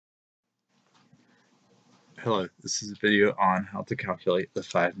Hello, this is a video on how to calculate the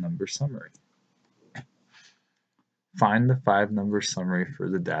 5-number summary. Find the 5-number summary for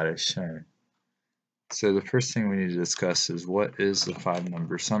the data shown. So the first thing we need to discuss is what is the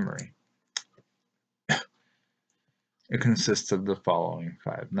 5-number summary? It consists of the following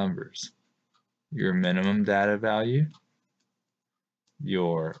 5 numbers: your minimum data value,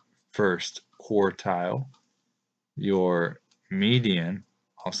 your first quartile, your median,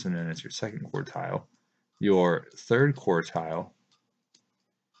 also known as your second quartile, your third quartile,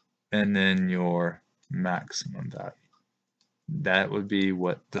 and then your maximum value. That would be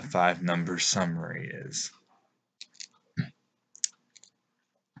what the 5-number summary is.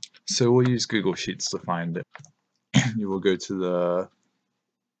 So we'll use Google Sheets to find it. You will go to the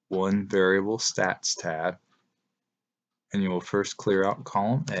One Variable Stats tab, and you will first clear out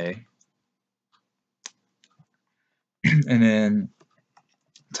column A, and then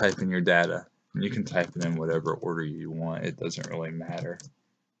type in your data. And you can type it in whatever order you want, it doesn't really matter.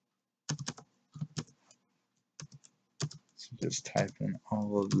 So just type in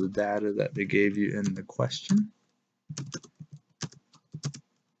all of the data that they gave you in the question.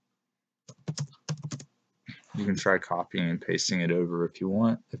 You can try copying and pasting it over if you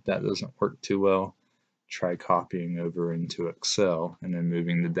want. If that doesn't work too well, try copying over into Excel and then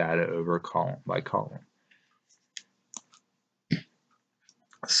moving the data over column by column.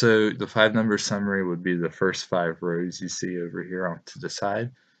 So the 5-number summary would be the first 5 rows you see over here on to the side.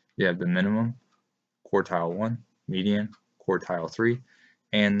 You have the minimum, quartile 1, median, quartile 3,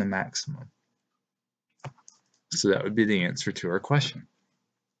 and the maximum. So that would be the answer to our question.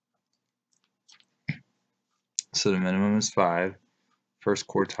 So the minimum is 5, first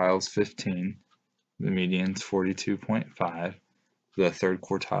quartile is 15, the median is 42.5, the third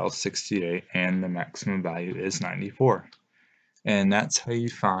quartile is 68, and the maximum value is 94. And that's how you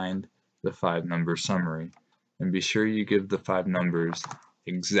find the 5-number summary. And be sure you give the 5 numbers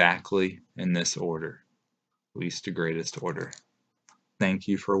exactly in this order, least to greatest order. Thank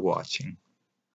you for watching.